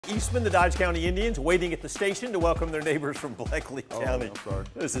Eastman, the Dodge County Indians, waiting at the station to welcome their neighbors from Bleckley County. I'm sorry.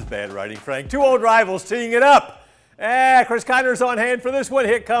 This is bad writing, Frank. Two old rivals teeing it up. Chris Connor's on hand for this one.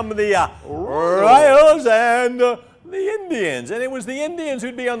 Here come the Royals and the Indians. And it was the Indians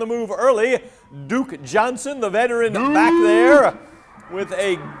who'd be on the move early. Duke Johnson, the veteran, back there with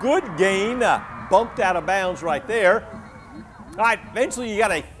a good gain. Bumped out of bounds right there. All right, eventually you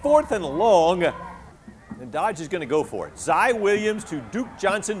got a 4th and long. And Dodge is going to go for it. Zy Williams to Duke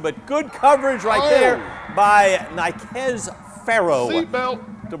Johnson, but good coverage right there by Nikez Farrow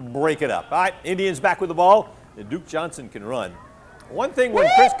to break it up. All right, Indians back with the ball, and Duke Johnson can run. One thing when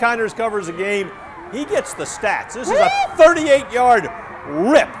Chris Connors covers a game, he gets the stats. This is a 38-yard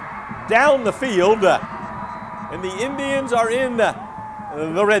rip down the field, and the Indians are in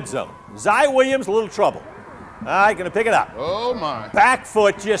the red zone. Zy Williams, a little trouble. All right, going to pick it up. Oh, my. Back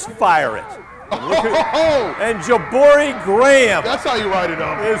foot, just fire it. And Jabari Graham. That's how you write it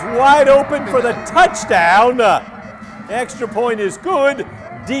up. Is wide open for the touchdown. Extra point is good.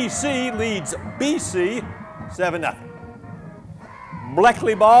 DC leads BC 7-0.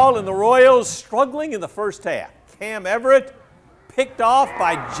 Bleckley ball, and the Royals struggling in the first half. Cam Everett picked off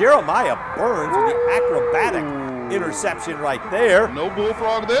by Jeremiah Burns with the acrobatic interception right there. No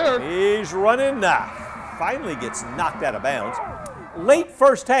bullfrog there. He's running. Finally gets knocked out of bounds. Late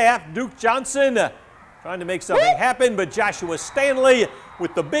first half, Duke Johnson trying to make something happen, but Joshua Stanley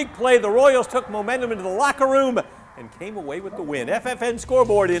with the big play. The Royals took momentum into the locker room and came away with the win. FFN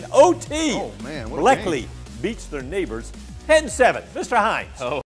scoreboard in OT. Oh, man, what a Bleckley game. beats their neighbors 10-7. Mr. Hines.